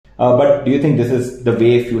But do you think this is the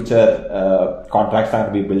way future contracts are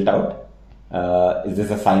to be built out? Is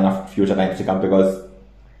this a sign of future times to come? Because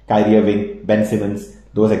Kyrie Irving, Ben Simmons,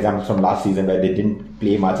 those examples from last season where they didn't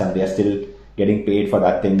play much and they are still getting paid for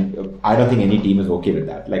that thing. I don't think any team is okay with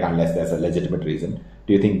that, like unless there's a legitimate reason.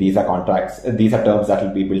 Do you think these are contracts? These are terms that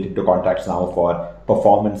will be built into contracts now for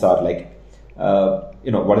performance or like,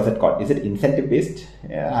 what is it called? Is it incentive based?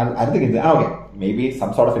 I don't think it's okay. Maybe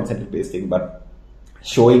some sort of incentive based thing, but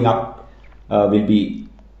showing up will be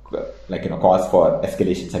cause for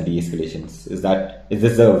escalations and de-escalations. Is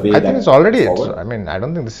this the way? I think it's already. I mean, I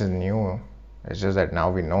don't think this is new. It's just that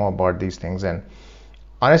now we know about these things, and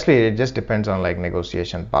honestly, it just depends on like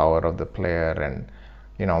negotiation power of the player and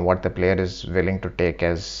what the player is willing to take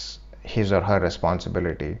as his or her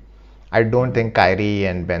responsibility. I don't think Kyrie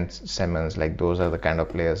and Ben Simmons, like those are the kind of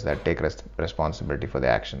players that take responsibility for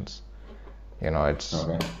their actions. It's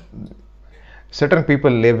okay. Certain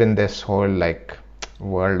people live in this whole like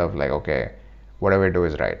world of like, okay, whatever we do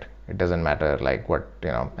is right. It doesn't matter like what,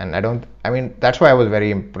 and I mean, that's why I was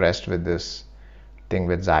very impressed with this thing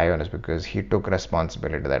with Zion, is because he took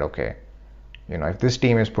responsibility that, okay, if this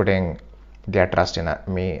team is putting their trust in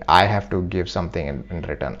me, I have to give something in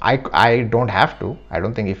return. I don't have to. I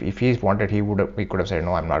don't think if he wanted, he could have said,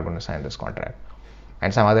 no, I'm not going to sign this contract.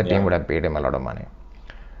 And some other team would have paid him a lot of money.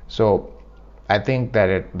 So I think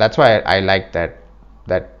that's why I like that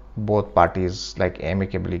both parties like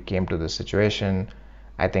amicably came to this situation.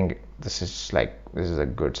 I think this is a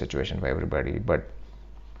good situation for everybody. But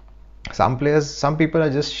some people are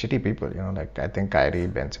just shitty people, like I think Kyrie,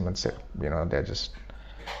 Ben Simmons, they're just,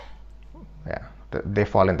 they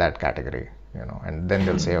fall in that category, and then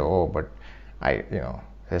they'll say, oh, but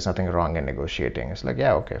there's nothing wrong in negotiating. It's like,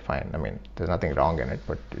 yeah, okay, fine. I mean, there's nothing wrong in it,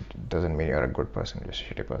 but it doesn't mean you're a good person, you're just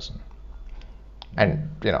a shitty person. And,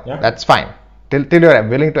 that's fine. Till you're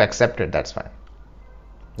willing to accept it, that's fine.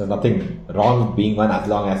 There's nothing wrong with being one as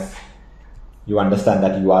long as you understand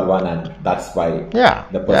that you are one, and that's why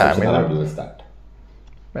the perception around you is that.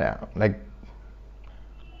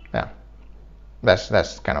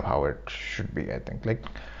 That's kind of how it should be, I think. Like,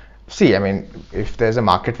 see, I mean, if there's a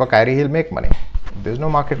market for Kyrie, he'll make money. If there's no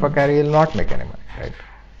market for Kyrie, he'll not make any money,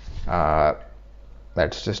 right?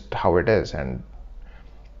 That's just how it is. And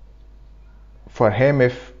for him,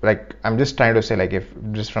 I'm just trying to say, like, if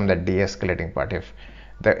just from the de-escalating part,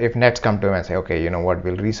 if Nets come to him and say, okay, you know what,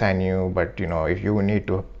 we'll re-sign you, but if you need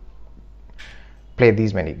to play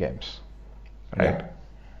these many games, right?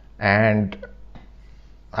 And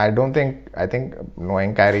I think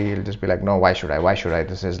knowing Kyrie, he'll just be like, no, why should I?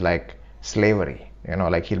 This is like slavery,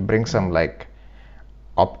 like he'll bring some like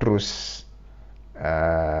obtruse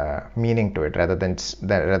meaning to it rather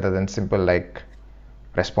than simple like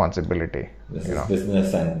responsibility. This is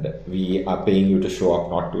business, and we are paying you to show up,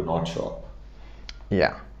 not to not show up.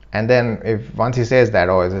 Yeah. And then once he says that,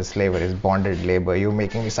 oh, it's slavery, it's bonded labor, you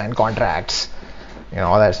making me sign contracts,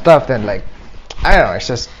 all that stuff, then like, I don't know, it's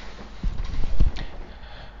just,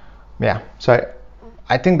 so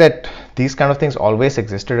I think that these kind of things always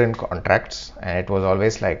existed in contracts, and it was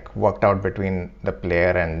always like worked out between the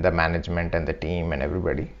player and the management and the team and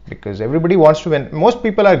everybody, because everybody wants to win. Most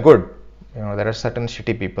people are good. There are certain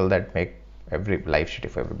shitty people that make every life shitty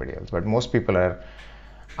for everybody else, but most people are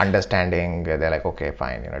understanding. They're like, okay,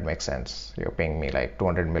 fine, it makes sense. You're paying me like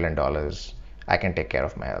 $200 million. I can take care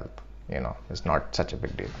of my health. It's not such a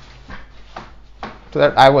big deal. So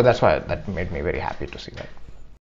that's why that made me very happy to see that.